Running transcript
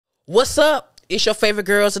What's up? It's your favorite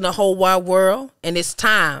girls in the whole wide world, and it's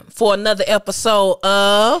time for another episode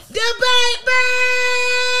of The Baby.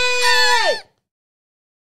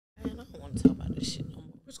 Man, I don't want to talk about this shit no more.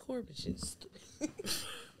 Where's Corbin shit?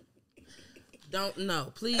 Don't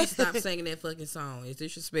know. Please stop singing that fucking song. It's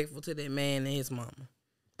disrespectful to that man and his mama.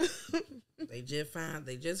 They just found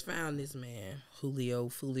this man, Julio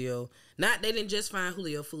Fulio. They didn't just find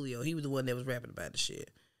Julio Fulio. He was the one that was rapping about the shit.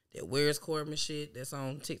 That Where's Corbin shit that's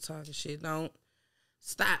on TikTok and shit. Don't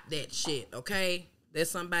stop that shit, okay?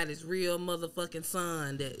 That's somebody's real motherfucking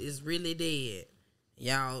son that is really dead.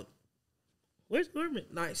 Y'all, where's Corbin?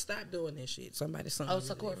 Like, stop doing that shit. Somebody's son. Oh,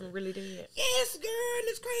 so Corbin really dead? Yes, girl.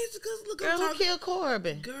 It's crazy because look, Girl, who killed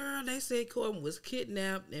Corbin? Girl, they said Corbin was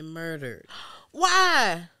kidnapped and murdered.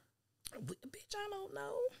 Why? Bitch, I don't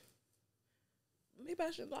know. Maybe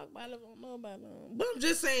I should talk about it. I don't know about it. But I'm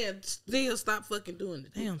just saying, still stop fucking doing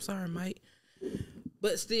it. Damn, sorry, Mike.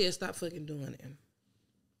 But still stop fucking doing it.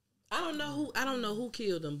 I don't know who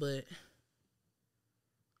killed him, but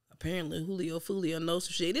apparently Julio Fulio knows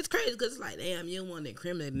some shit. It's crazy because it's like, damn, you don't want to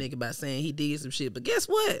incriminate a nigga by saying he did some shit. But guess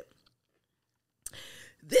what?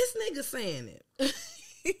 This nigga saying it.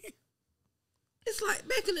 It's like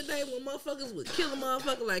back in the day when motherfuckers would kill a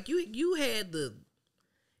motherfucker. Like you had the,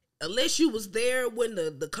 unless you was there when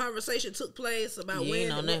the conversation took place about you ain't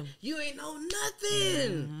know nothing.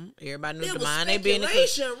 Mm-hmm. Everybody knew there to was mind they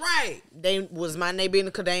business, right? They was mind they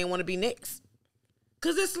business because they didn't want to be next.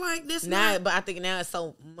 Cause it's like this now, not, but I think now it's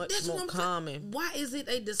so much more common. Why is it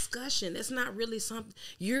a discussion? That's not really something.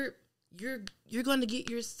 You're going to get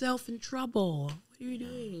yourself in trouble. What are you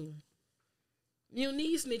doing? You don't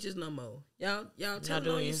need snitches no more. Y'all tell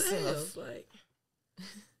on yourselves. Like,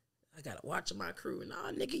 I gotta watch my crew.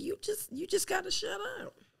 Nah, nigga, you just gotta shut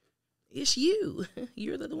up. It's you.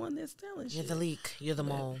 You're the one that's telling shit. You're the leak. You're the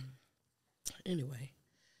mole. Anyway,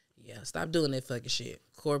 yeah, stop doing that fucking shit.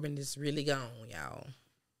 Corbin is really gone, y'all.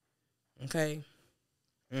 Okay?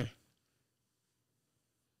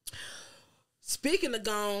 Speaking of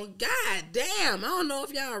gone, god damn, I don't know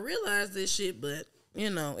if y'all realize this shit, but, you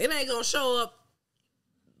know, it ain't gonna show up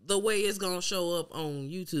the way it's gonna show up on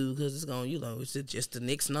YouTube because it's gonna, it's just the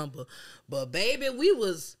next number. But baby, we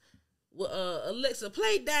was Alexa,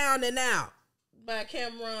 play Down and Out by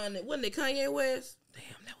Cameron. Wasn't it Kanye West?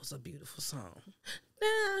 Damn, that was a beautiful song.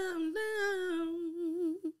 Down,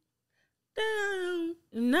 down, down,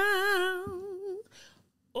 down.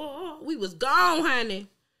 Oh, we was gone, honey.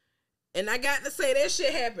 And I got to say that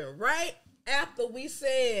shit happened right after we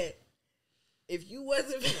said, if you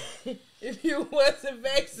wasn't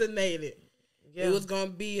vaccinated, it was gonna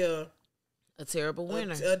be a terrible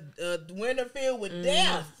winter. A winter filled with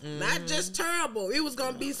death. Not just terrible. It was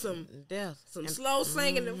gonna be some death. Some slow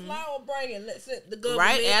singing and flower bringing. The government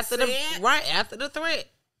right after the threat.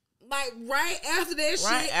 Like right after that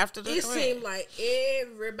shit. After the it threat. Seemed like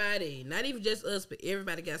everybody, not even just us, but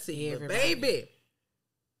everybody got sick. But baby,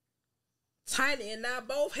 Tiny and I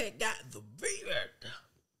both had got the beard.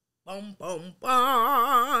 Bum, bum,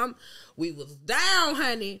 bum. We was down,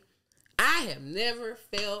 honey. I have never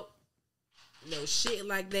felt no shit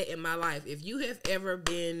like that in my life. If you have ever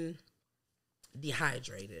been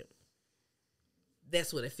dehydrated,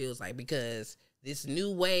 that's what it feels like, because this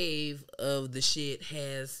new wave of the shit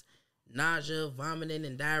has nausea, vomiting,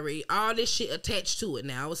 and diarrhea. All this shit attached to it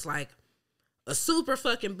now. It's like a super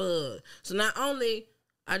fucking bug. So not only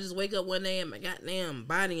I just wake up one day and my goddamn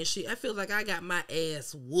body and shit, I feel like I got my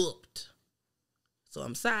ass whooped. So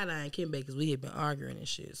I'm side-eyeing Kimbe because we had been arguing and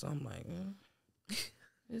shit. So I'm like,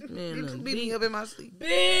 this man you beat me up in my sleep.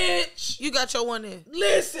 Bitch! You got your one in.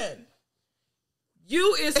 Listen!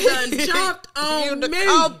 You is done jumped on you the me.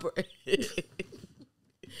 culprit.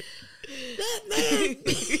 That man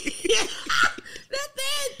beat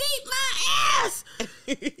my ass.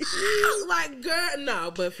 Like, girl,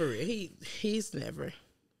 no, but for real, he's never.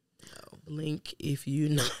 Blink if you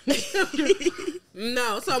know.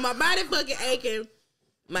 No, so my body fucking aching.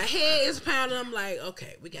 My head is pounding. I'm like,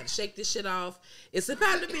 okay, we gotta shake this shit off. It's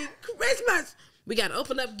about to be Christmas. We gotta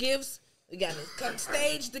open up gifts. We gotta come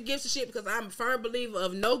stage the gifts and shit, because I'm a firm believer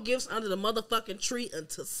of no gifts under the motherfucking tree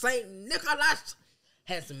until Saint Nicholas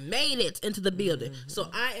has made it into the building. Mm-hmm. So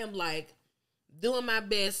I am like doing my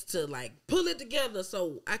best to like pull it together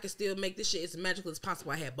so I can still make this shit as magical as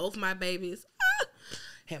possible. I had both my babies.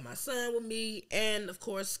 Had my son with me, and of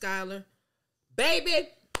course Skylar. Baby,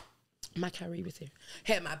 my Kyrie was here.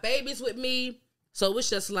 Had my babies with me. So it's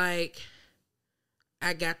just like,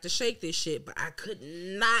 I got to shake this shit, but I could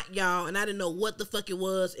not, y'all. And I didn't know what the fuck it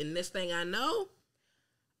was. And this thing I know,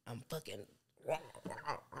 I'm fucking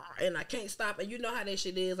and I can't stop. And you know how that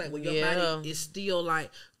shit is, like when your body is still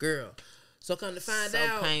like, girl. So come to find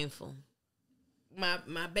out, so painful.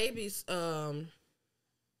 My baby's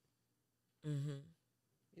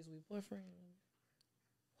his boyfriend.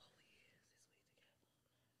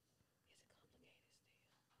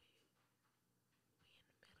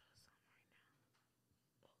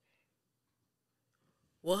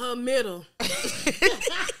 Well, her middle. Because,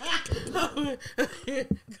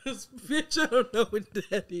 bitch, I don't know what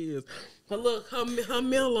that is. But look, her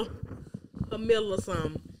middle or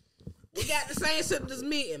something. We got the same symptoms as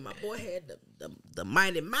me, and my boy had the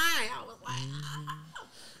mighty mind. I was like,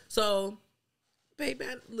 So, baby,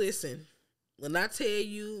 listen. When I tell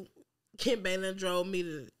you, Kim Bailey drove me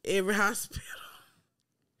to every hospital.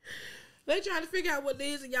 They trying to figure out what it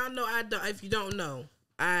is, and y'all know I don't. If you don't know,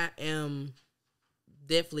 I am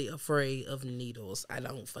definitely afraid of needles. I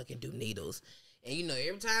don't fucking do needles. And you know,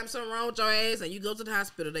 every time something wrong with your ass and you go to the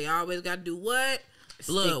hospital, they always got to do what?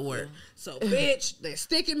 Blood work. So, bitch, they're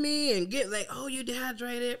sticking me and get like, oh, you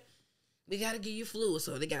dehydrated. We got to give you fluid.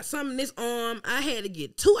 So, they got something in this arm. I had to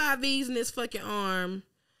get 2 IVs in this fucking arm.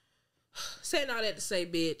 Saying all that to say,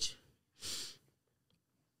 bitch,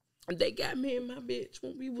 they got me and my bitch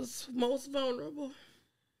when we was most vulnerable.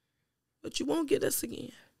 But you won't get us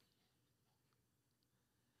again.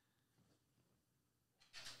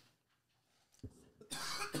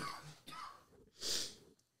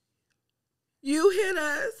 You hit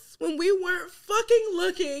us when we weren't fucking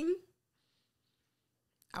looking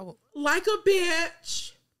like a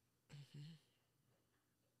bitch.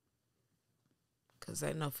 Cause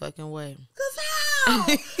ain't no fucking way. Cause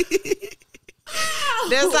how? How?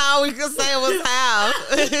 That's all we could say was how.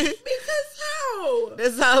 Because how?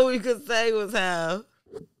 That's all we could say was how.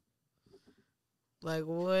 Like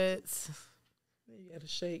what? You gotta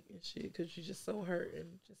shake and shit because you're just so hurt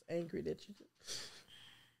and just angry that you just...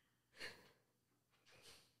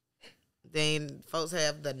 Then folks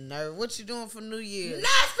have the nerve. What you doing for New Year's?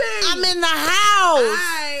 Nothing. I'm in the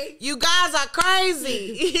house. You guys are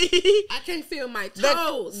crazy. I can't feel my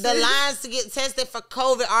toes. The lines to get tested for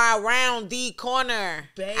COVID are around the corner.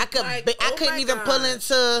 Babe, I couldn't even pull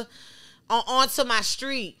onto my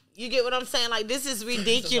street. You get what I'm saying? Like, this is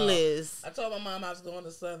ridiculous. I told my mom I was going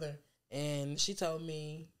to Southern, and she told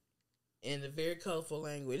me in a very colorful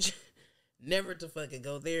language never to fucking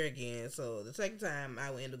go there again. So the second time I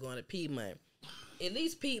would end up going to Piedmont. At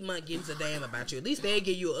least Piedmont gives a damn about you. At least they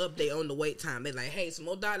give you an update on the wait time. They're like, hey, some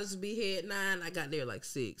more doctors will be here at 9. I got there like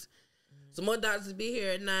 6. Some more doctors will be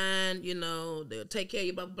here at 9. You know, they'll take care of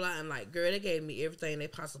you, blah, blah, blah. And like, girl, they gave me everything they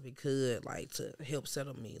possibly could, like, to help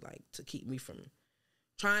settle me, like, to keep me from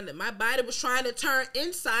my body was trying to turn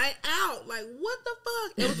inside out. Like, what the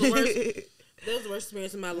fuck? That was the worst. That was the worst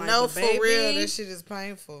experience in my life. No, but baby, for real, that shit is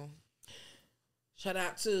painful. Shout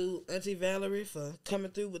out to Auntie Valerie for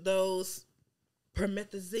coming through with those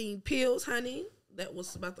promethazine pills, honey. That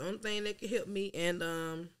was about the only thing that could help me.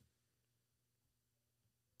 And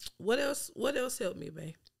what else helped me,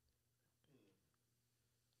 babe?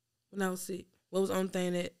 When I was sick, what was the only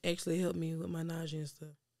thing that actually helped me with my nausea and stuff?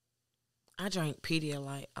 I drank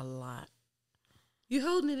Pedialyte a lot. You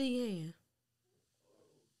holding it in your hand?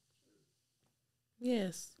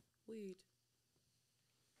 Yes, weed.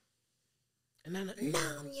 And I know, no,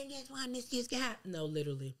 you just want this just got. No,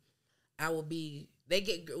 literally. I will be,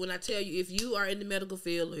 when I tell you, if you are in the medical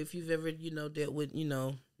field or if you've ever, dealt with,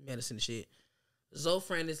 medicine and shit,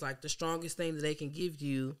 Zofran is like the strongest thing that they can give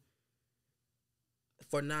you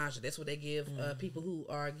for nausea. That's what they give people who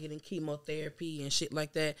are getting chemotherapy and shit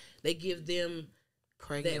like that. They give them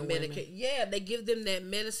pregnant that medication. Yeah, they give them that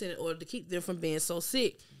medicine in order to keep them from being so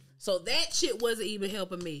sick. So that shit wasn't even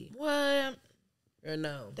helping me. What? Or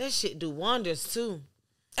no. That shit do wonders too.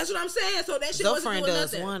 That's what I'm saying. So that shit wasn't doing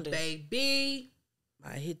does nothing. Wonders. Baby,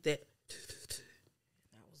 I hit that.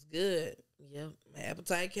 That was good. Yep. My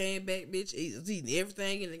appetite came back, bitch. I was eating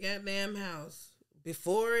everything in the goddamn house.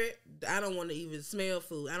 Before it, I don't want to even smell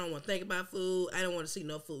food. I don't want to think about food. I don't want to see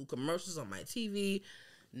no food commercials on my TV.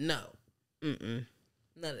 No. None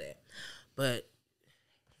of that. But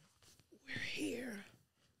we're here.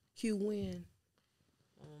 Q win.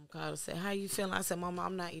 Carter said, how you feeling? I said, Mama,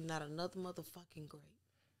 I'm not eating out another motherfucking grape.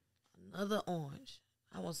 Another orange.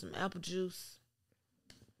 I want some apple juice.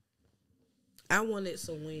 I wanted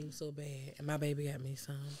some wings so bad. And my baby got me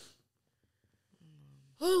some.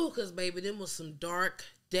 Ooh, because, baby, them was some dark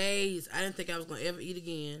days. I didn't think I was going to ever eat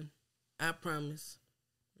again. I promise.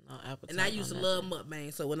 No appetite. And I used to love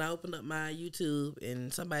mukbang. So when I opened up my YouTube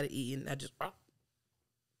and somebody eating, I just put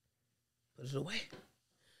it away.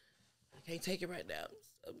 I can't take it right now.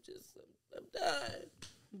 I'm done.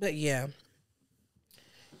 But yeah,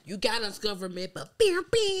 You got us, government, but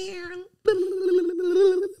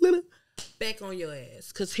back on your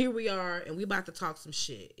ass. Because here we are, and we about to talk some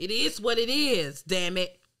shit. It is what it is, damn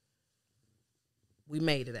it. We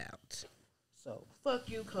made it out. So, fuck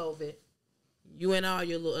you, COVID. You and all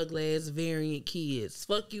your little ugly ass variant kids.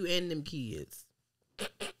 Fuck you and them kids.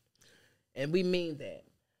 And we mean that.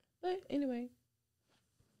 But anyway.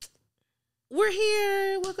 We're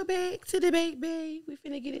here. Welcome back to Debate Bay. We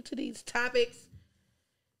finna get into these topics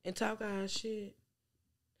and talk our shit.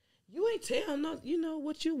 You ain't tell no, you know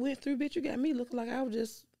what you went through, bitch. You got me looking like I was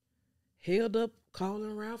just held up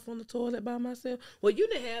calling Ralph on the toilet by myself. Well, you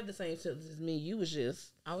didn't have the same symptoms as me. You was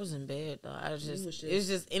just... I was in bed, though. It's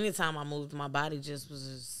just anytime I moved, my body was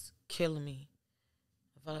just killing me.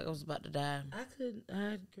 I felt like I was about to die.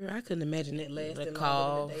 I couldn't imagine that lasting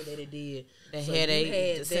longer than the day that it did. The so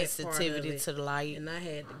headache, the sensitivity to the light. And I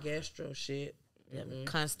had the gastro shit.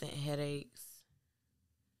 Constant headaches.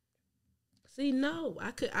 See, no,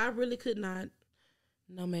 I really could not.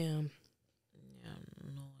 No, ma'am. Yeah,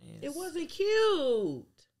 no. It wasn't cute.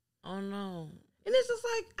 Oh, no. And it's just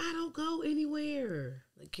like, I don't go anywhere.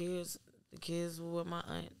 The kids were with my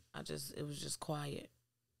aunt. It was just quiet.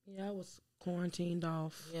 Yeah, I was quarantined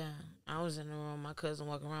off. Yeah, I was in the room. My cousin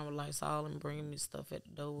walking around with Lysol and bringing me stuff at the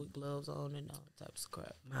door with gloves on and all types of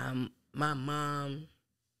crap. My mom,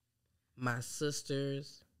 my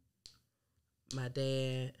sisters, my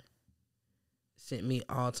dad sent me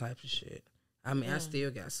all types of shit. I mean, I still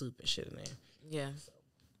got soup and shit in there. Yeah,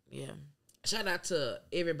 yeah. Shout out to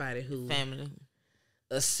everybody who family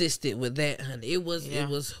assisted with that, honey. It was deep.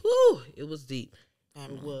 Family.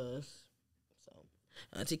 It was. So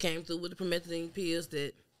Auntie came through with the promethazine pills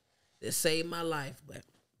that saved my life, but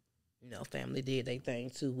you know, family did their thing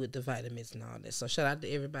too with the vitamins and all that. So shout out to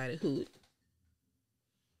everybody who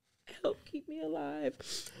helped keep me alive.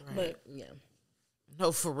 Right. But yeah,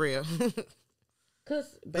 no, for real.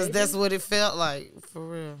 Cause that's what it felt like, for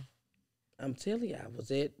real. I'm telling you, I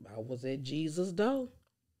was at Jesus' door.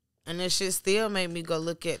 And that shit still made me go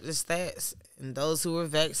look at the stats and those who were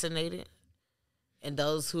vaccinated and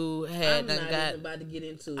those who had I'm not even about to get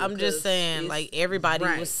into it. I'm just saying, like, everybody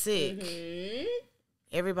was sick. Mm-hmm.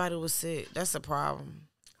 Everybody was sick. That's a problem.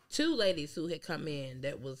 2 ladies who had come in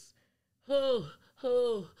that was, that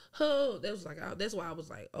was like, that's why I was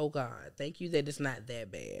like, oh God, thank you that it's not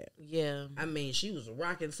that bad. Yeah. I mean, she was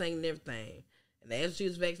rocking, singing, everything. And after she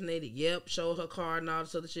was vaccinated, showed her card and all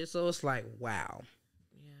this other shit. So it's like, wow.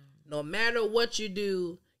 Yeah. No matter what you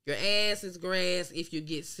do, your ass is grass if you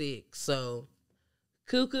get sick. So,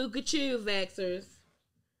 cuckoo, vaxxers.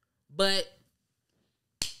 But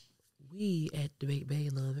we at Debate Bay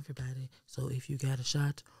love everybody. So if you got a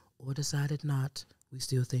shot or decided not, we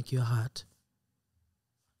still think you're hot. ...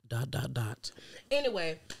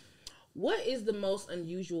 Anyway, what is the most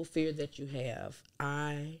unusual fear that you have?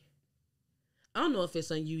 I don't know if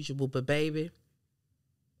it's unusual, but baby,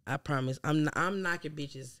 I promise I'm knocking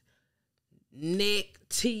bitches neck,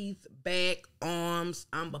 teeth, back, arms.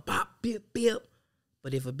 I'm a pop, bip, bip.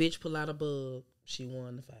 But if a bitch pull out a bug, she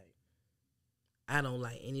won the fight. I don't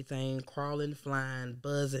like anything crawling, flying,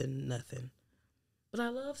 buzzing, nothing. But I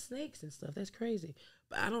love snakes and stuff. That's crazy.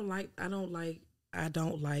 But I don't like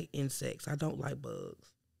insects. I don't like bugs.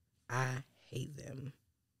 I hate them.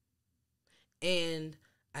 And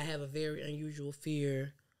I have a very unusual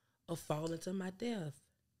fear of falling to my death.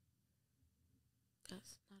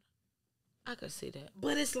 I could see that.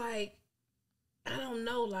 But it's like, I don't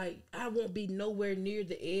know, like, I won't be nowhere near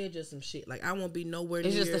the edge of some shit. Like, I won't be nowhere near.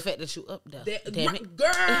 It's just the fact that you up there. Damn it.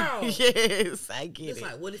 Girl! Yes, I get it's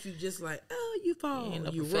like, what if you just like, you fall, you ain't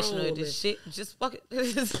no you professional roll at this shit. Just fuck it.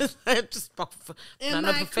 Just fuck. Am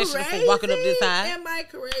not I no professional crazy? for walking up this high. Am I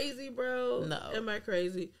crazy, bro? No. Am I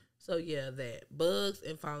crazy? So, yeah, that. Bugs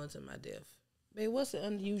and falling to my death. Babe, what's the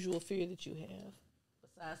unusual fear that you have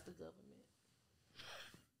besides the government?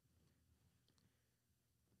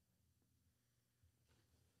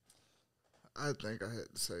 I think I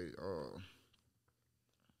had to say,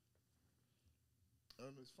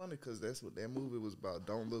 it's funny because that's what that movie was about,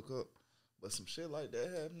 Don't Look Up. But some shit like that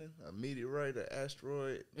happening, a meteorite, an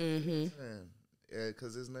asteroid, mm-hmm. Yeah,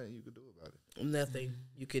 because there's nothing you could do about it. Nothing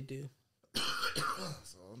you could do.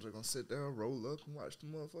 So I'm just going to sit down, roll up, and watch the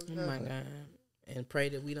motherfucker happen. Oh, my God. And pray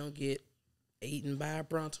that we don't get eaten by a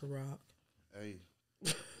Bronto Rock. Hey.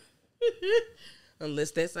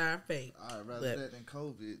 Unless that's our fate. I'd rather that than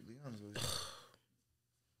COVID, be honest with you.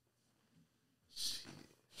 Shit.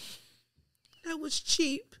 That was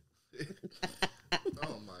cheap.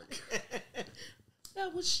 Oh, my God.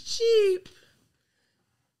 That was cheap.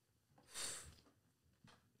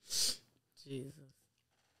 Jesus.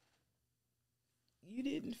 You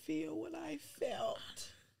didn't feel what I felt.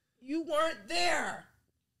 You weren't there.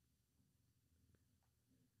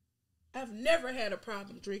 I've never had a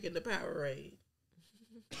problem drinking the Powerade.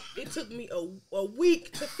 It took me a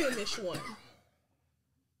week to finish one.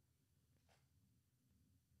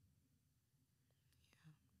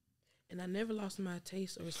 And I never lost my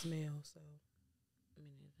taste or smell, so. Me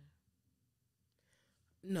neither.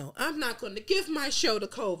 No, I'm not going to give my show to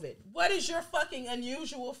COVID. What is your fucking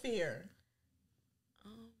unusual fear? I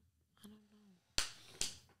don't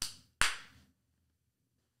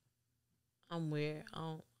know. I'm weird. I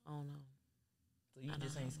don't know. So you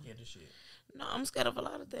just ain't scared of shit? No, I'm scared of a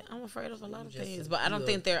lot of things. I'm afraid of a lot of things, but I don't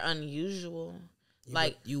think they're unusual.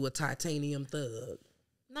 Like you a titanium thug?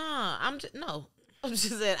 Nah, I'm just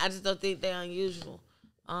saying. I just don't think they're unusual.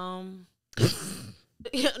 No,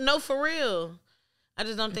 for real. I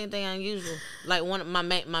just don't think they're unusual. Like one of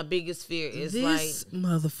my biggest fear is this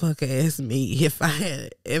motherfucker asked me if I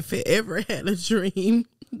ever had a dream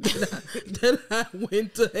that I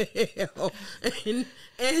went to hell,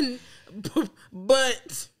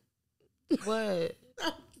 but what?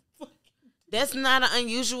 That's not an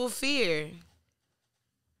unusual fear.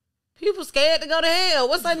 People scared to go to hell.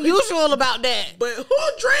 What's unusual about that? But who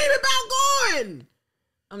dream about going?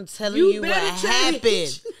 I'm telling you what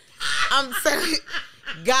happened. I'm telling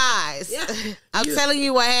guys. Yeah. I'm telling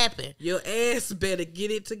you what happened. Your ass better get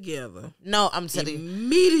it together. No, I'm telling you.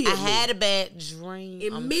 Immediately. I had a bad dream.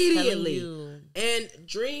 Immediately. And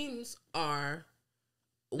dreams are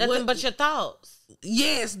nothing but your thoughts.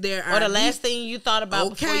 Yes, there are. Or the last thing you thought about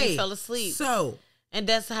before you fell asleep. So. And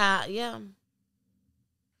that's how,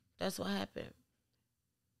 that's what happened.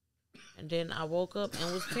 And then I woke up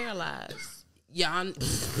and was paralyzed.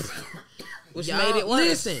 Which made it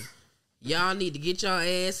worse. Listen, y'all need to get y'all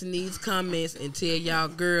ass in these comments and tell y'all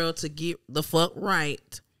girl to get the fuck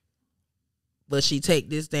right. But she take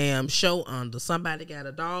this damn show under. Somebody got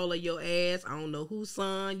a doll of your ass. I don't know whose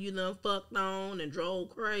son you done fucked on and drove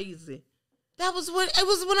crazy. It was when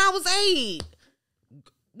I was 8.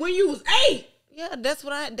 When you was 8? Yeah, that's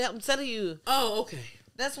what I'm telling you. Oh, okay.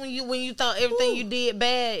 That's when you thought everything you did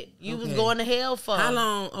bad, you was going to hell for. How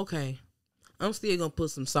long? Okay. I'm still going to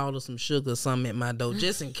put some salt or some sugar or something at my door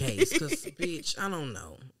just in case. Because, bitch, I don't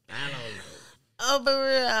know. Oh, but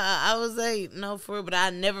real, I was 8. No, for real, but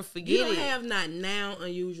I never forget it. You don't have not now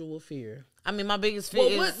unusual fear. I mean, my biggest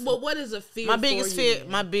fear is... what is a fear my biggest fear,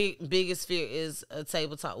 my biggest fear is a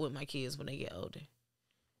table talk with my kids when they get older.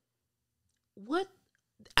 What?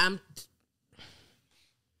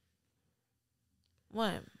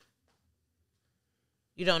 What?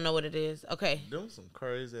 You don't know what it is? Okay. Them some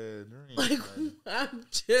crazy ass dreams. Like, I'm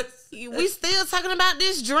just... We still talking about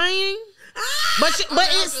this dream? But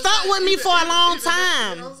it stuck with me for a long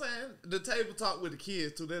time. You know what I'm saying? The table talk with the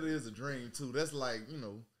kids, too, that is a dream, too. That's like,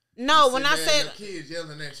 No, when I said... Your kids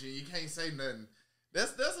yelling at you can't say nothing.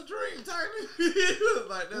 That's a dream, Tiny.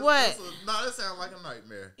 What? That sounds like a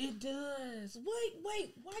nightmare. It does.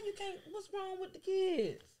 Wait. Why you can't? What's wrong with the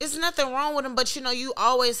kids? It's nothing wrong with them, but you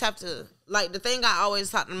always have to, like, the thing I always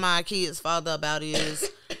talk to my kids' father about is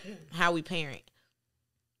how we parent.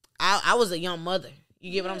 I was a young mother.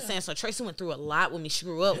 You get what I'm saying? So Tracy went through a lot with me. She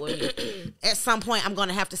grew up with me. At some point, I'm going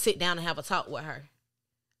to have to sit down and have a talk with her.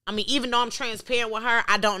 I mean, even though I'm transparent with her,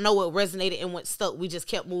 I don't know what resonated and what stuck. We just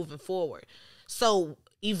kept moving forward. So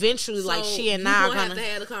eventually, like, she and I are have to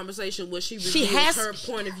have a conversation where she reveals her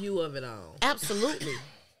point of view of it all. Absolutely.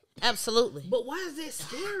 Absolutely. But why is that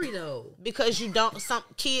scary though? Because some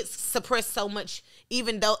kids suppress so much.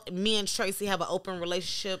 Even though me and Tracy have an open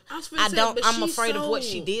relationship, I'm afraid of what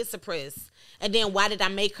she did suppress. And then why did I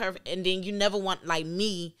make her? And then you never want, like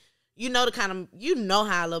me. You know the kind of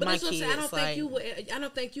how I love my kids. I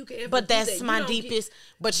don't think you can ever. But that's my deepest.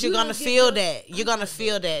 But you're gonna feel that. You're gonna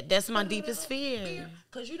feel that. That's my deepest fear.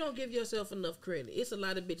 Because you don't give yourself enough credit. It's a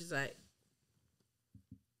lot of bitches like.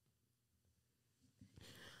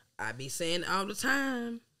 I be saying it all the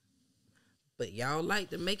time, but y'all like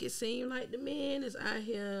to make it seem like the men is out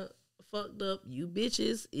here fucked up. You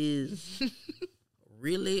bitches is.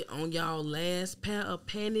 Really on y'all last pair of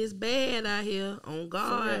panties bad out here on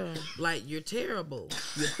God. Like, you're terrible.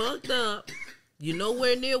 You're fucked up. You're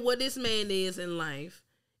nowhere near what this man is in life.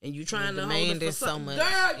 And you trying to hold it for something. So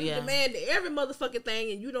much. Girl, you demand every motherfucking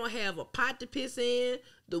thing and you don't have a pot to piss in,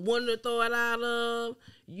 the one to throw it out of.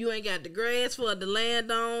 You ain't got the grass for it to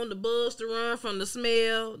land on, the bugs to run from the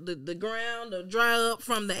smell, the ground to dry up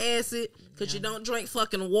from the acid because you don't drink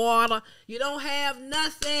fucking water. You don't have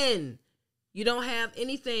nothing. You don't have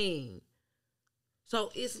anything.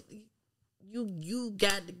 So you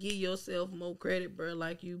got to give yourself more credit, bro.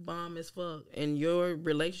 Like, you bomb as fuck, and your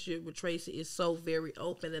relationship with Tracy is so very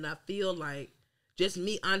open, and I feel like just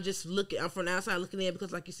me. I'm from the outside looking in,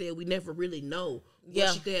 because like you said, we never really know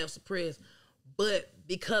what she could have suppressed. But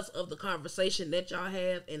because of the conversation that y'all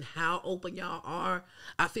have and how open y'all are,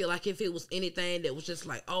 I feel like if it was anything that was just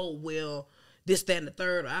like, oh, well, this, that, and the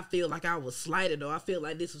third, or I feel like I was slighted, or I feel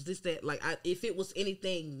like this was this, that, like, if it was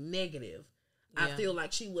anything negative, I feel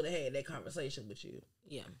like she would have had that conversation with you.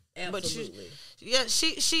 Yeah, absolutely. But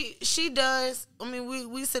she does. I mean,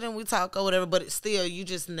 we sit and we talk or whatever, but still, you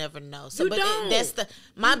just never know. So, that's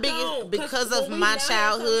my biggest, because of my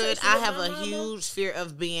childhood. I have a huge fear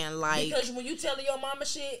of being like, because when you telling your mama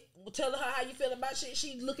shit, telling her how you feel about shit,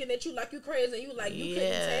 she looking at you like you crazy, and you like, you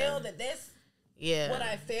couldn't tell that's what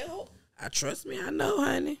I felt. I trust me, I know,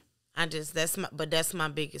 honey. That's my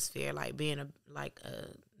biggest fear, like being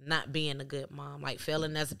not being a good mom, like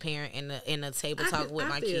failing as a parent in a table talk with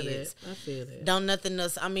my kids. I feel that. Don't nothing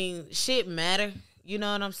else. I mean, shit matter. You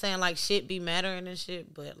know what I'm saying? Like, shit be mattering and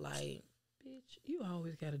shit, but like, bitch, you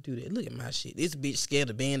always gotta do that. Look at my shit. This bitch scared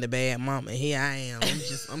of being the bad mom, and here I am.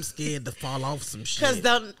 I'm scared to fall off some shit.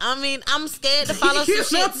 I'm scared to fall off some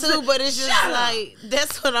shit too, but it's just like,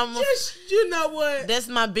 that's what I'm. Just, you know what? That's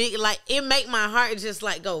my big, like, it make my heart just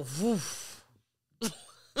like go woof.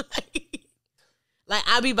 Like,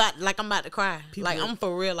 I'm about to cry. Like, I'm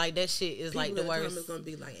for real. Like, that shit is like the worst. It's gonna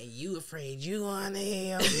be like, and you afraid you going to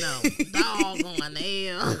hell? No, dog going to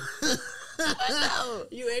hell. No.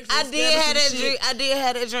 I did have that dream. I did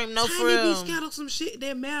have that dream. No, for real. Be scared of some shit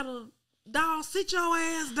that matter. Dog, sit your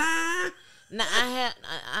ass down. Nah,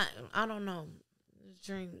 I don't know.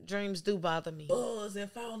 Dreams do bother me. Buzz and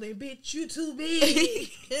falling, bitch, you too big.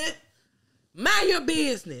 Mind your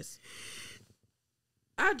business.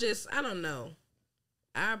 I don't know.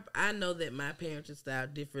 I know that my parenting style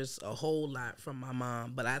differs a whole lot from my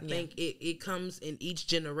mom, but I think it comes in each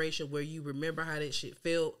generation where you remember how that shit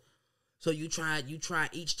felt, so you try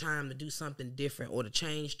each time to do something different or to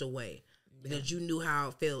change the way, because you knew how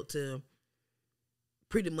it felt to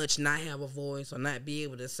pretty much not have a voice or not be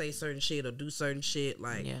able to say certain shit or do certain shit.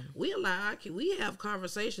 Like, we allow our kids, we have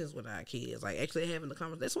conversations with our kids, like actually having the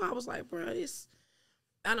conversation. That's why I was like, bro,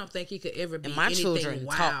 I don't think he could ever be anything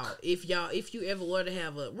wild. Talk. If you ever were to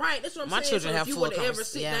have that's what I'm saying. My children have if you were to ever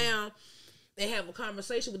sit down and have a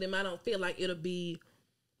conversation with them, I don't feel like it'll be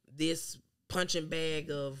this punching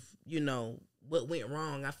bag of, what went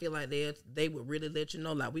wrong. I feel like they would really let you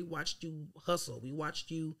know, like, we watched you hustle, we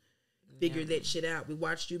watched you figure that shit out, we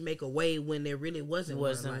watched you make a way when there really wasn't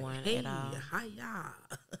one at all. Hi-ya.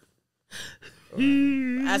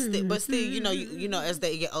 But still, as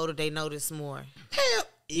they get older, they notice more. Hell,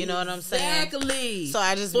 you know what I'm saying? Exactly. So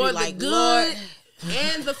I just be like, good Lord,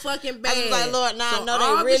 and the fucking bad. I was like, Lord, now I know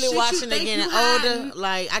they really watching, they getting older.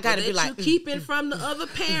 Like, I gotta be like, you keeping from the other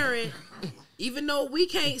parent, even though we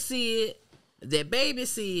can't see it, that baby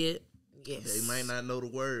see it. Yes. They might not know the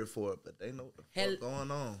word for it, but they know what the fuck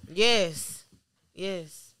going on. Yes.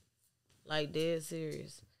 Like, dead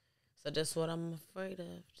serious. So that's what I'm afraid of,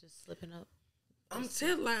 just slipping up. I'm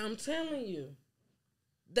telling you.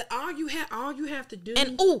 That all you have to do.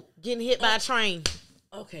 And getting hit by a train.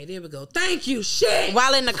 Okay, there we go. Thank you, shit.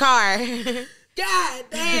 While in the car. God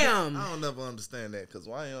damn. I don't never understand that, because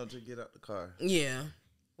why don't you get out the car? Yeah.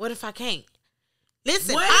 What if I can't?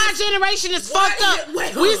 Listen, our generation is fucked up.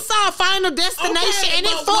 We saw Final Destination and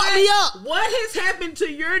it fucked me up. What has happened to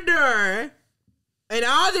your door and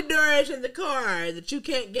all the doors in the car that you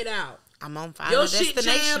can't get out? I'm on Final Destination. Your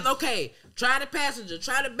shit jammed. Okay, try the passenger,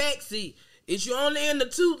 try the back seat. Is you only in the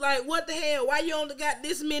two? Like, what the hell? Why you only got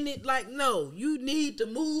this minute? Like, no, you need to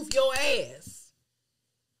move your ass.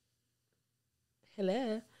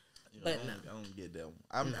 Hello. But I don't get that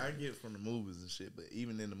one. I get it from the movies and shit, but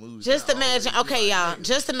even in the movies, just imagine. Okay, y'all,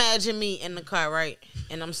 just imagine me in the car, right?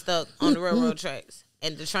 And I'm stuck on the railroad tracks,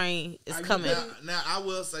 and the train is coming. Now, I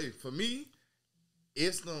will say, for me,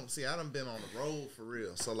 it's them. See, I done been on the road for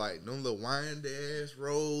real. So, like, them little wind ass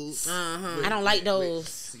roads. I don't like those.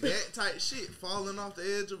 See, that type shit, falling off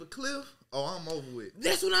the edge of a cliff. Oh, I'm over with.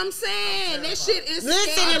 That's what I'm saying. That shit is.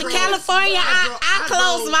 Listen, in California, I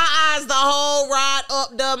closed my eyes the whole ride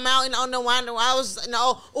up the mountain on the wind. I was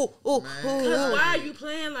Because why are you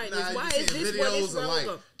playing like this? Why is this what it's like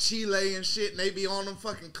Chile and shit, and they be on them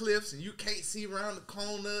fucking cliffs, and you can't see around the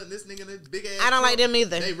corner, and this nigga in this big ass. I don't like them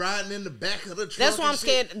either. They riding in the back of the truck. That's why I'm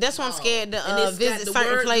scared. That's why I'm scared to visit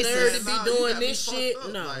certain places. To be doing this shit.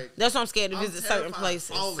 No, that's why I'm scared to visit certain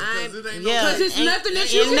places. Because it's nothing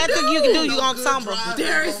that you can do. You gonna stumble.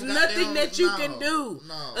 There is nothing that you can do,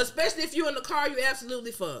 especially if you're in the car. You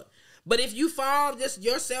absolutely fuck. But if you fall, just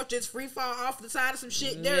yourself, just free fall off the side of some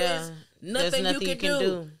shit, there is nothing you can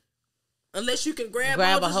do. Unless you can grab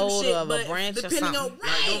a hold of a branch or something.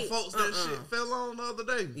 Like them folks that shit fell on the other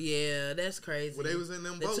day. Yeah, that's crazy. When they was in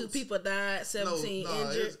them boats. 2 people died, 17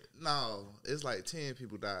 injured. It's like 10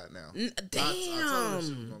 people died now. Damn. I told her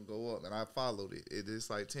she was going to go up, and I followed it. It's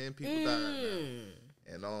like 10 people died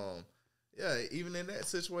now. And, yeah, even in that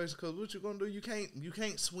situation, because what you going to do? You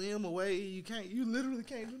can't swim away. You literally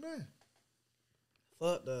can't do nothing.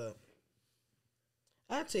 Fucked up.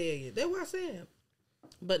 I tell you, that's what I said.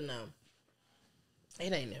 But no.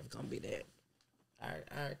 It ain't never gonna be that.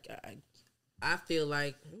 I feel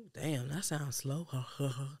like, ooh, damn, that sounds slow.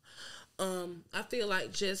 I feel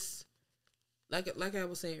like just like I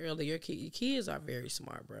was saying earlier, your kids are very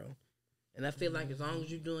smart, bro. And I feel like as long as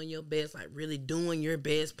you're doing your best, like really doing your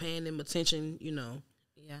best, paying them attention, you know,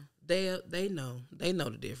 they know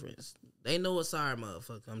the difference. They know a sorry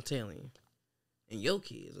motherfucker. I'm telling you, and your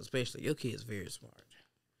kids, especially your kids, very smart.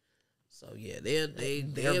 So yeah, they're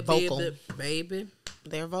vocal, baby.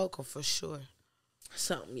 They're vocal for sure.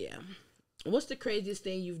 Something, yeah. What's the craziest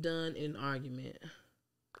thing you've done in an argument?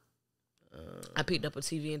 I picked up a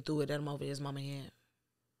TV and threw it at him over his mama head.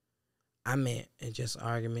 I meant in just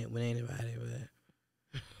argument with anybody,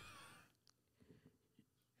 but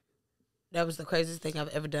that was the craziest thing I've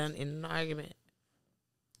ever done in an argument.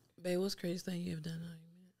 Babe, what's the craziest thing you ever done in an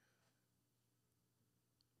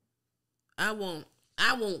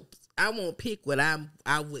argument? I won't pick what I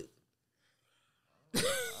would.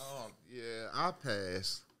 Yeah, I'll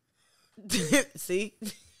pass. See?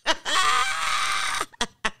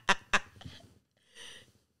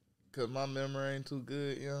 Because my memory ain't too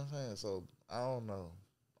good, you know what I'm saying? So, I don't know.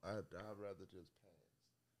 I'd rather just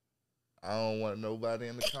pass. I don't want nobody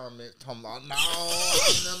in the comments talking about, no,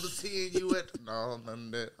 I remember seeing you at... No, none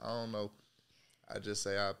of that. I don't know. I just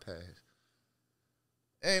say I'll pass.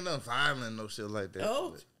 Ain't nothing violent, no shit like that.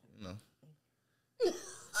 Oh. But, you know.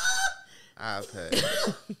 I'll pass.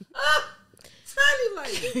 Tiny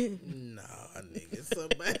like, nah, nigga,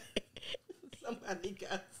 somebody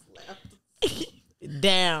got slapped.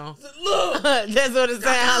 Down. Look. That's what it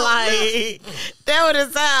sound like. That's what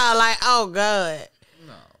it sound like. Oh, God.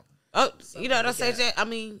 No. Oh, you know what I say, Jack? I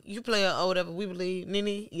mean, you play or whatever. We believe.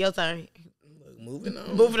 Nini, your turn. Moving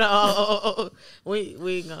on. We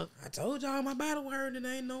ain't go. I told y'all my battle word and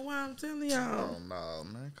ain't know why I'm telling y'all. Oh, no,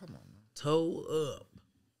 man. Come on. Toe up.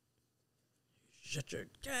 Shut your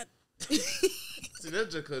cat. See,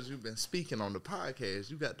 that's just because you've been speaking on the podcast.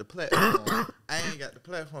 You got the platform. I ain't got the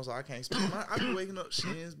platform, so I can't speak. I be waking up,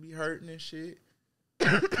 shins be hurting and shit.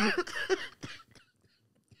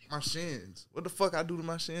 My shins. What the fuck I do to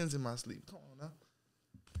my shins in my sleep? Come on now.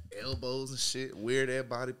 Elbows and shit. Weird ass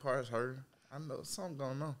body parts hurting. I know something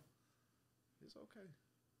going on. It's okay.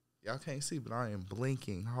 Y'all can't see, but I am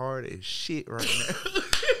blinking hard as shit right now.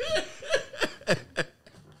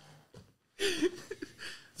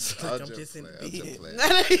 Like I'm just in the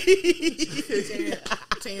bed.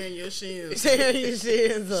 Tearing your shins. Tearing your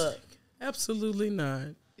shins up. Absolutely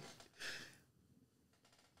not.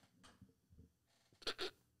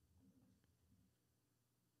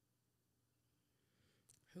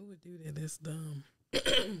 Who would do that? That's dumb.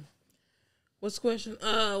 What's the question?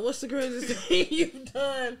 What's the craziest thing you've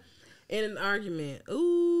done in an argument?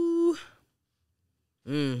 Ooh.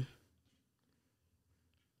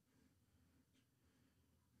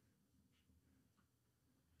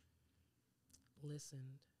 Listened.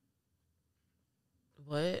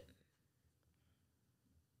 What?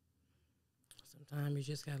 Sometimes you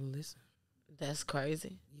just gotta listen. That's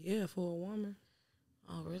crazy. Yeah, for a woman.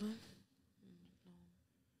 Oh, really?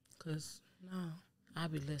 'Cause no, I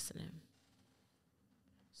be listening,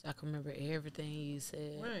 so I can remember everything you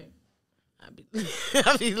said. Right. I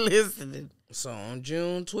be listening. So on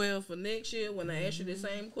June 12th of next year, when I ask you the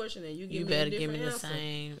same question and you give me better a different give me answer. the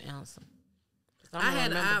same answer. I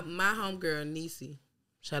had my homegirl Nisi.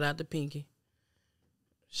 Shout out to Pinky.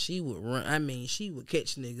 She would run. I mean, she would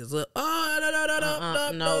catch niggas up.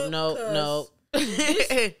 Oh No.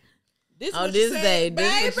 This on what this said, day, baby.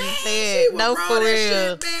 This what she said. She No, would for roll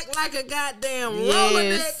real. that shit back like a goddamn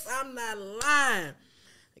Rolodex. I'm not lying.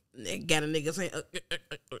 Got a nigga saying,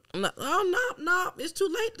 no, it's too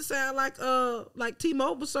late to sound like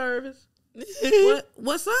T-Mobile service.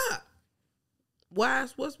 What's up?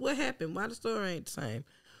 What happened? Why the story ain't the same?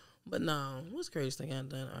 But no, what's the craziest thing I've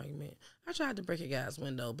done in an argument? I tried to break a guy's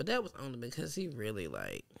window, but that was only because he really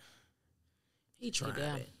he tried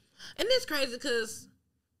it. And it's crazy because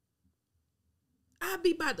I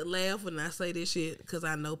be about to laugh when I say this shit because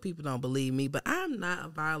I know people don't believe me, but I'm not a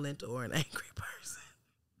violent or an angry person.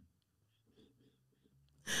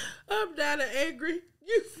 I'm down and angry.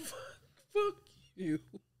 You fuck you.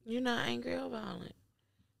 You're not angry or violent.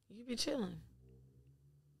 You be chilling.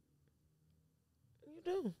 You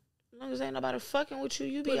do. As long as ain't nobody fucking with you,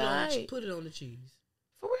 you be alright. Put it on the cheese.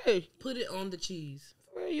 For real. Put it on the cheese.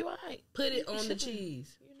 For real, you alright. Put it on the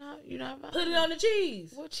cheese. You're not violent. Put it on the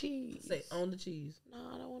cheese. What cheese? Say on the cheese. No,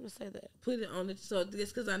 I don't want to say that. Put it on the. So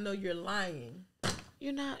it's because I know you're lying.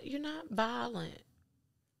 You're not violent.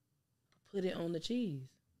 Put it on the cheese.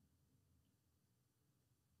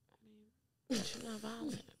 But you're not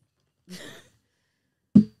violent.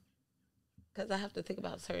 Because I have to think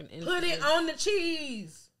about certain instances. Put it on the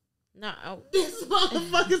cheese. No. This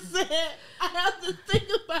motherfucker said I have to think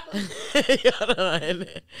about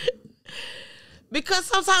it. Because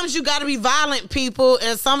sometimes you got to be violent, people.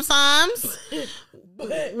 And sometimes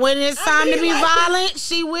when it's time to be violent,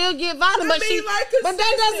 she will get violent. But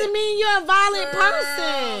that doesn't mean you're a violent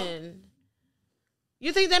person.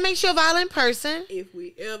 You think that makes you a violent person? If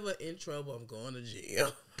we ever in trouble, I'm going to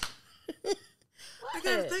jail. I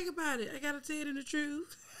gotta think about it. I gotta tell you the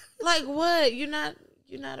truth. Like what? You're not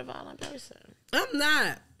a violent person. I'm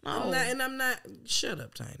not. No. I'm not. Shut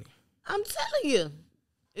up, Tiny. I'm telling you.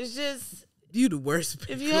 It's just you the worst.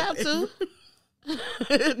 If you have to.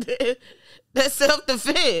 That's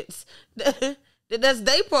self-defense. That's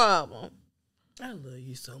their problem. I love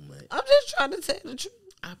you so much. I'm just trying to tell the truth.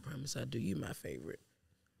 I promise I do. You my favorite.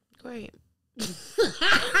 Great.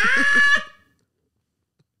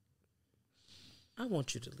 I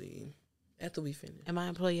want you to leave after we finish. Am I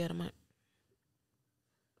employee of the month?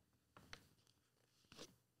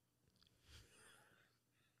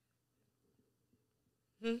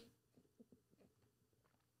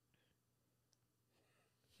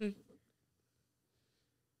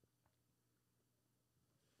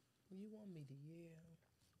 You want me to yell?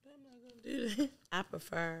 I'm not gonna do that. I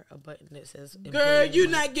prefer a button that says girl, you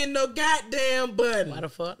not getting no goddamn button. Why the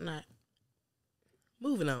fuck not?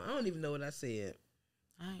 Moving on. I don't even know what I said.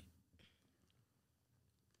 All right.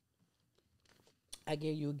 I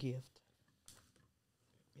gave you a gift.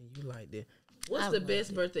 And you liked it. What's the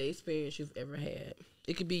best birthday experience you've ever had?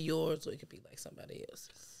 It could be yours or it could be like somebody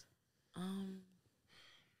else's.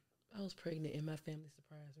 I was pregnant and my family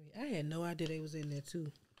surprised me. I had no idea they was in there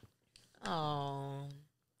too. Oh.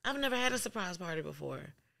 I've never had a surprise party before.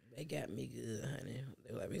 They got me good, honey.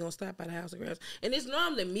 They were like, we're going to stop by the house of grass. And it's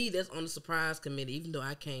normally me that's on the surprise committee, even though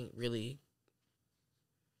I can't really.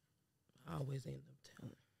 I always end up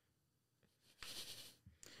telling.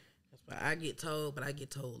 That's why I get told, but I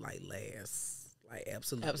get told like last. Like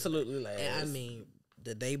absolutely. Absolutely last. And I mean,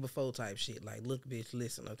 the day before type shit. Like, look, bitch,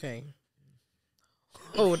 listen, okay?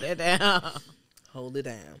 Hold it down. Hold it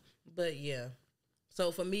down. But yeah.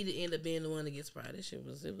 So for me to end up being the one that gets surprised, this shit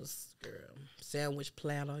it was girl, sandwich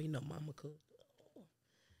platter, you know, mama cooked.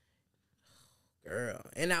 Girl.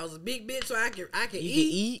 And I was a big bitch, so I could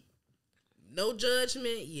eat. No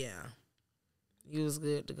judgment, yeah. You was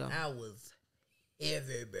good to go. I was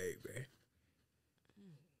heavy, baby.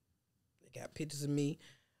 They got pictures of me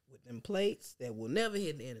with them plates that will never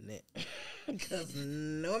hit the internet. Because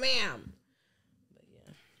no ma'am. But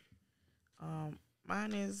yeah.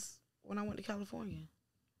 Mine is when I went to California.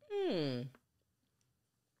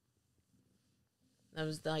 That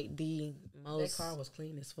was like the most. That car was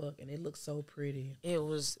clean as fuck, and it looked so pretty. It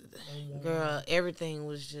was, girl. Everything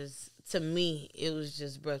was just, to me, it was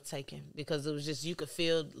just breathtaking because it was just, you could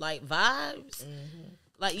feel like vibes.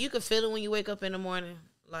 Like you could feel it when you wake up in the morning,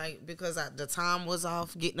 like because the time was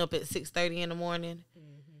off, getting up at 6:30 in the morning,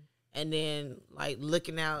 and then like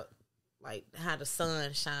looking out, like how the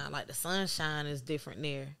sun shine. Like the sunshine is different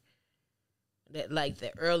there. That like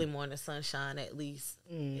the early morning sunshine, at least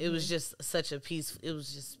it was just such a peace. It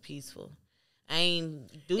was just peaceful. I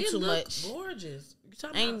ain't do too much. Gorgeous. You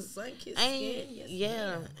talking about sun-kissed skin? Yes,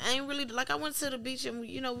 yeah, I ain't really like. I went to the beach and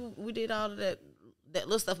we did all of that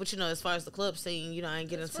little stuff. But as far as the club scene, I ain't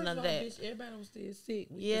getting into none of that. Bitch, everybody was still sick.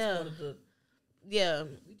 Yeah.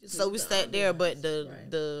 So we stayed there, but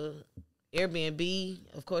the Airbnb,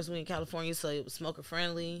 of course, we in California, so it was smoker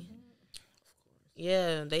friendly.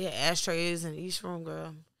 Yeah, they had ashtrays in each room,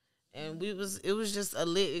 girl, and it was just a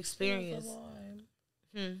lit experience.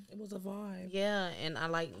 It was a vibe. Yeah, and I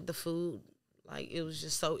like the food. Like it was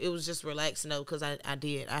just relaxing though, because I had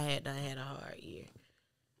a hard year.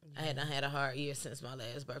 I hadn't had a hard year since my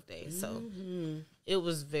last birthday, so it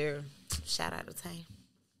was very. Shout out to Tay.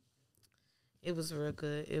 It was real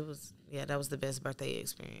good. It was that was the best birthday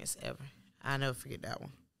experience ever. I'll never forget that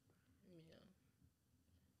one.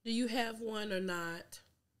 Do you have one or not?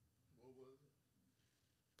 What was it?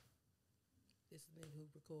 This nigga who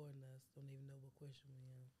recording us don't even know what question we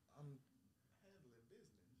have. I'm handling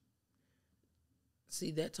business. See,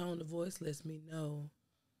 that tone of voice lets me know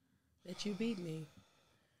that you beat me.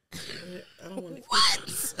 I don't want to.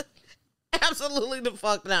 What? Absolutely the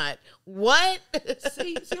fuck not. What?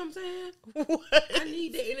 See what I'm saying? What? I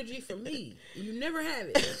need that energy from me. You never have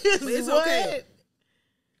it. But it's okay.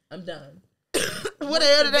 I'm done. Where the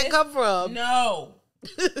hell did that come from? No.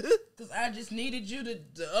 Because I just needed you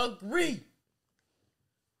to agree.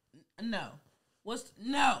 No. What's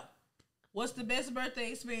the best birthday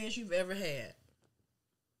experience you've ever had?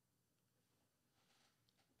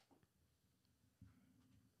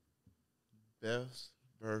 Best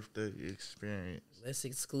birthday experience. Let's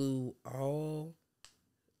exclude all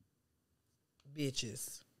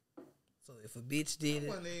bitches. So if a bitch did I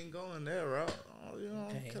wasn't even going that route. You know,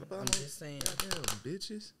 okay, about I'm just saying. Goddamn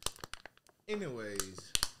bitches.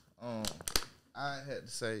 Anyways, I had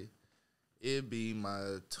to say it'd be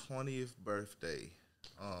my 20th birthday.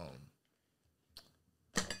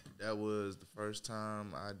 That was the first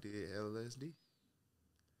time I did LSD,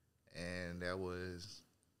 and that was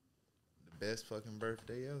the best fucking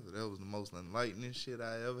birthday ever. That was the most enlightening shit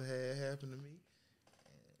I ever had happen to me.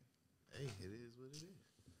 And hey, it is what it is.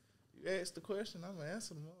 You asked the question, I'm gonna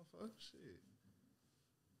answer the motherfucker. Shit,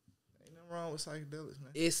 ain't nothing wrong with psychedelics,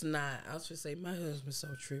 man. It's not. I was just say my husband's so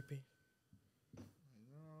trippy.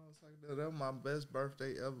 That was my best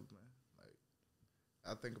birthday ever, man. Like,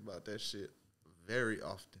 I think about that shit very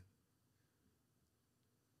often.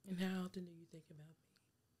 And how often do you think about me?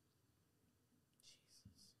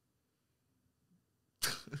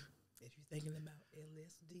 Jesus. If you're thinking about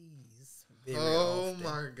LSDs very often.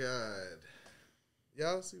 My God.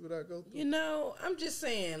 Y'all see what I go through? You know, I'm just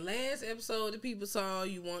saying, last episode the people saw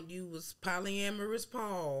you was polyamorous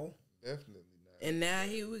Paul. Definitely not. And now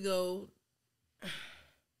here we go. You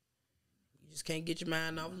just can't get your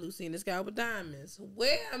mind off Lucy in the Sky with Diamonds.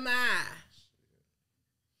 Where am I?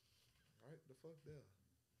 Right the fuck there.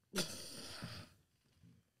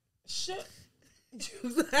 Shut. You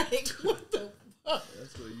like, what the fuck?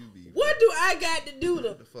 That's where you be. What do I got to do to?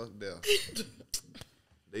 Right the fuck there.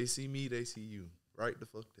 They see me, they see you. Right the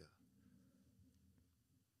fuck there.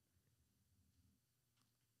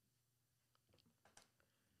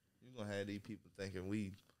 You gonna have these people thinking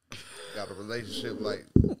we got a relationship like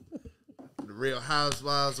the Real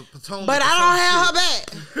Housewives of Potomac. But I don't have her back.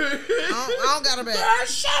 I don't got her back. Girl,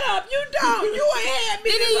 shut up. You don't. You ain't had me.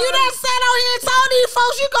 You done sat on here and told these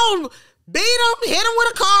folks you gonna beat them, hit them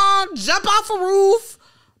with a car, jump off a roof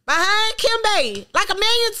behind Kim Bay like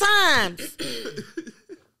 1,000,000 times.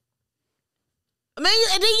 And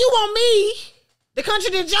then you want me to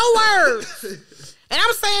contradict your words. And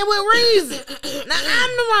I'm saying with reason. Now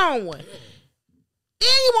I'm the wrong one. Then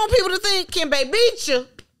you want people to think Kim Bay beat you.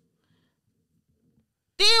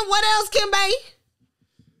 Then what else, Kim Bay?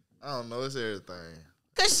 I don't know, it's everything.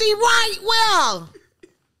 Cause she right well.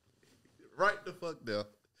 Right the fuck there.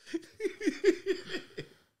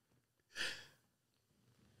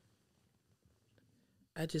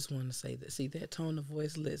 I just want to say that. See, that tone of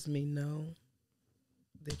voice lets me know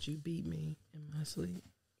that you beat me in my sleep.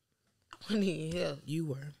 I need help. You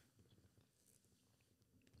were.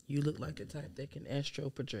 You look like the type that can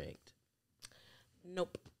astral project.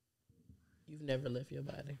 Nope. You've never left your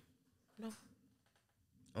body. No.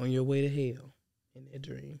 On your way to hell in a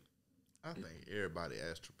dream. I think everybody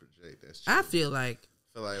astral project. That's I feel like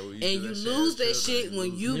when you lose that shit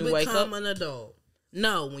when you become an adult.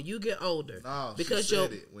 No, when you get older. No, because she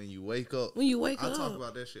said it. When you wake up. When you wake up. I talk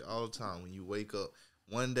about that shit all the time. When you wake up.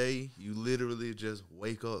 One day, you literally just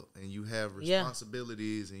wake up and you have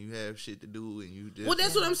responsibilities and you have shit to do and you just... Well,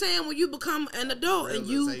 that's what I'm saying. When you become an adult and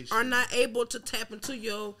you are not able to tap into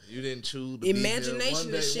your... You didn't choose to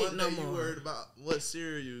imagination and shit no more. You worried about what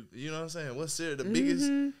cereal you know what I'm saying? What cereal...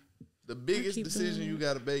 The biggest decision you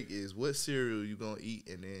got to make is what cereal you going to eat,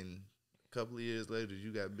 and then a couple of years later,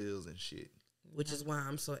 you got bills and shit. Which is why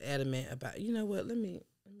I'm so adamant about... You know what? Let me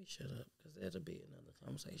shut up, because that'll be another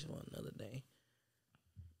conversation on another day.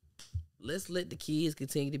 Let's let the kids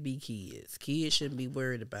continue to be kids. Kids shouldn't be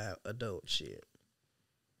worried about adult shit.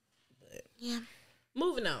 But yeah.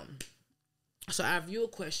 Moving on. So our viewer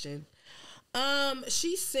question.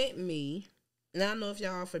 She sent me, and I don't know if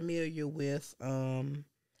y'all are familiar with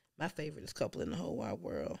my favorite couple in the whole wide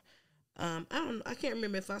world. I can't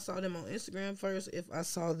remember if I saw them on Instagram first, if I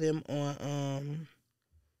saw them on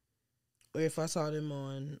or if I saw them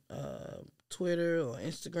on Twitter or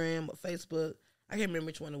Instagram or Facebook. I can't remember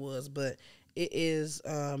which one it was, but it is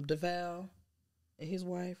DeVal and his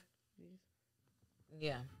wife.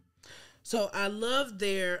 Yeah. So I love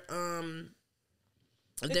their cool.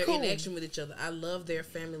 interaction with each other. I love their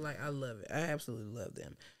family. Like, I love it. I absolutely love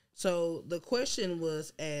them. So the question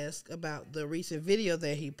was asked about the recent video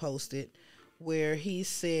that he posted where he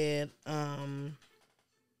said,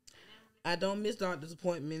 I don't miss doctor's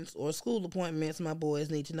appointments or school appointments. My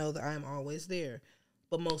boys need to know that I am always there.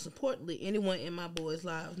 But most importantly, anyone in my boys'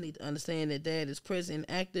 lives need to understand that dad is present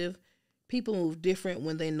and active. People move different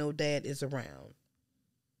when they know dad is around.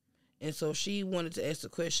 And so she wanted to ask the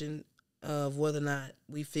question of whether or not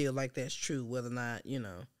we feel like that's true, whether or not,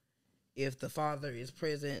 if the father is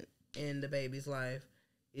present in the baby's life,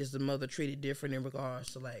 is the mother treated different in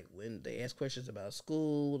regards to, like, when they ask questions about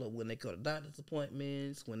school or when they go to doctor's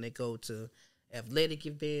appointments, when they go to athletic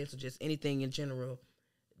events or just anything in general?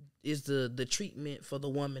 Is the treatment for the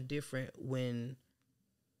woman different when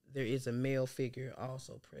there is a male figure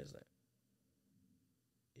also present?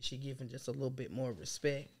 Is she given just a little bit more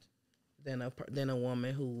respect than a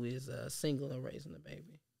woman who is single and raising a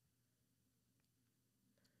baby?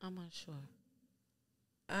 I'm not sure.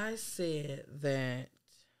 I said that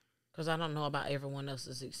because I don't know about everyone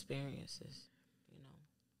else's experiences.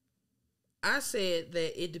 I said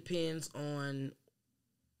that it depends on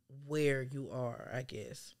where you are, I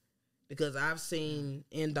guess, because I've seen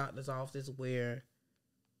in doctor's office where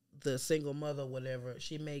the single mother, whatever,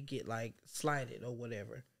 she may get like slighted or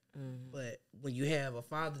whatever. Mm-hmm. But when you have a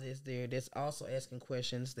father that's there, that's also asking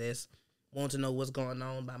questions, that's want to know what's going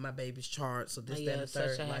on by my baby's chart. So this, that, and the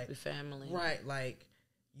third. Such a happy family, right? Like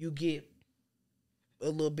you get a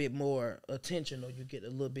little bit more attention, or you get a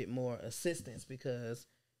little bit more assistance because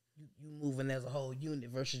you moving as a whole unit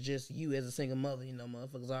versus just you as a single mother.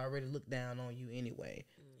 Motherfuckers already look down on you anyway.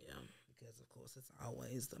 Yeah, because of course it's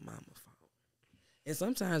always the mama fault, and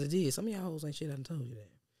sometimes it is. Some of y'all hoes ain't shit. I done told you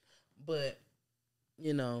that, but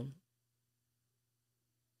in a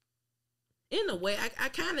way, I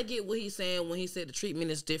kind of get what he's saying when he said the treatment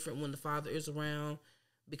is different when the father is around,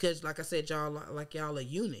 because like I said, y'all a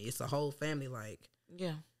unit. It's a whole family, like.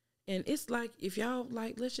 Yeah. And it's like, if y'all,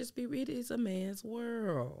 like, let's just be real, it's a man's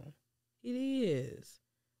world. It is.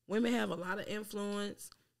 Women have a lot of influence,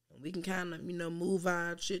 and we can kind of, move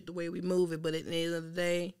our shit the way we move it, but at the end of the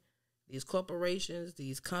day, these corporations,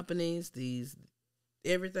 these companies,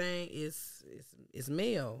 everything is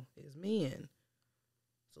male, is men.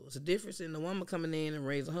 So it's a difference in the woman coming in and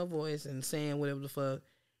raising her voice and saying whatever the fuck,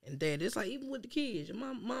 and dad, it's like, even with the kids, your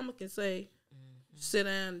mama can say, sit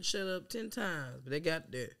down and shut up 10 times, but they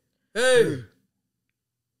got that. Hey,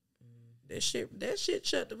 that shit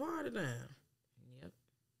shut the party down. Yep.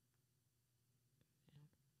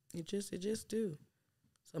 It just do.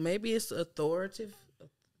 So maybe it's authoritative.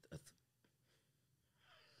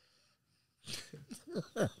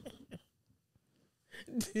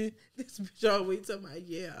 This bitch always talking about,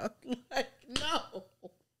 yeah. Like, no,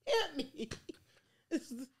 help me.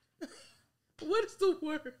 What is the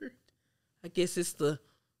word? I guess it's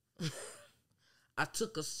I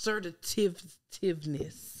took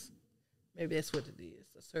assertiveness. Maybe that's what it is.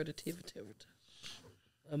 Assertiveness.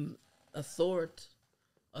 Authoritative.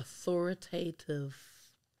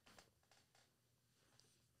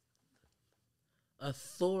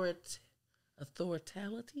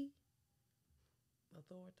 Authoritality?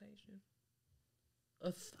 Authoritation?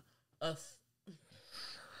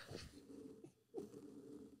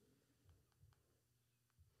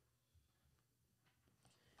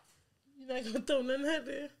 You not gonna throw nothing out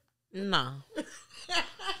there? No.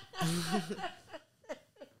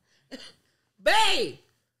 Babe!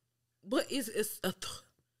 But it's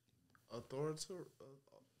authoritative.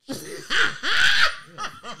 Man,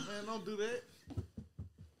 don't do that.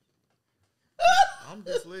 I'm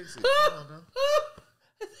dyslexic.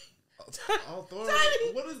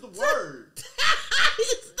 Authority. What is the word?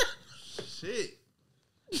 Shit.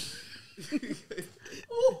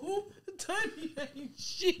 Ooh, Tiny ain't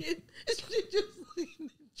shit. She just looking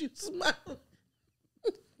at you smiling.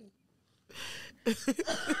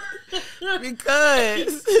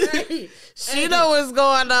 Because she know what's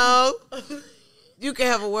going on. You can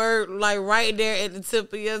have a word like right there at the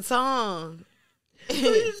tip of your tongue. So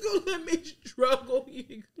you just gonna let me struggle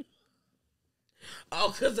here?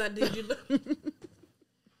 Oh, because I did you.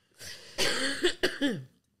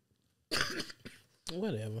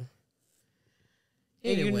 Whatever.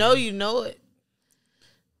 Anyway. You know it.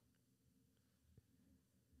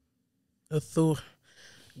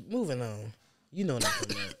 Moving on. You know what I'm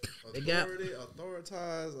talking about.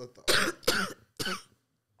 Authoritize.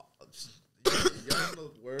 Y'all know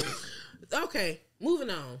the words. Okay, moving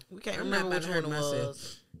on. We can't remember which one it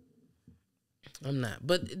was. I'm not.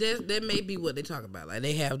 But that may be what they talk about. Like,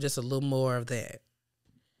 they have just a little more of that.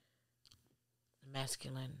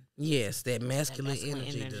 Masculine. Yes, that masculine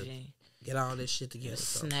energy to get all this shit together.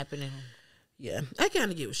 Snapping in. Yeah, I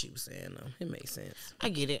kind of get what she was saying, though. It makes sense. I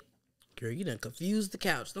get it. Girl, you done confused the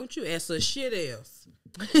couch. Don't you ask her shit else.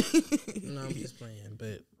 No, I'm just playing,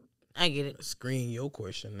 but I get it. Screen your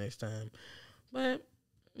question next time. But,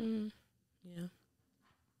 yeah.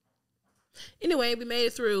 Anyway, we made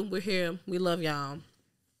it through. We're here. We love y'all.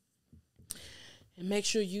 And make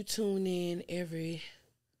sure you tune in every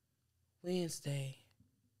Wednesday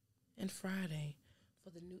and Friday for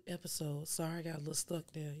the new episode. Sorry, I got a little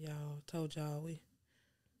stuck there, y'all. Told y'all we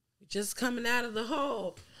just coming out of the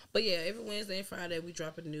hole. But yeah, every Wednesday and Friday we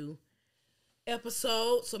drop a new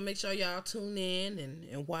episode. So make sure y'all tune in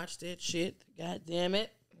and watch that shit. God damn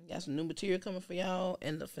it. Got some new material coming for y'all.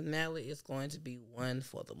 And the finale is going to be one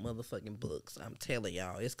for the motherfucking books. I'm telling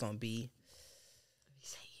y'all, it's going to be...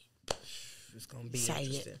 It's going to be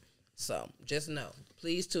interesting. So just know,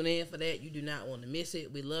 please tune in for that. You do not want to miss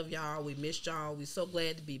it. We love y'all. We missed y'all. We so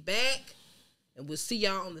glad to be back. And we'll see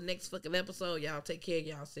y'all on the next fucking episode. Y'all take care of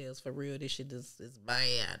yourselves. For real, this shit is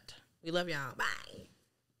bad. We love y'all. Bye.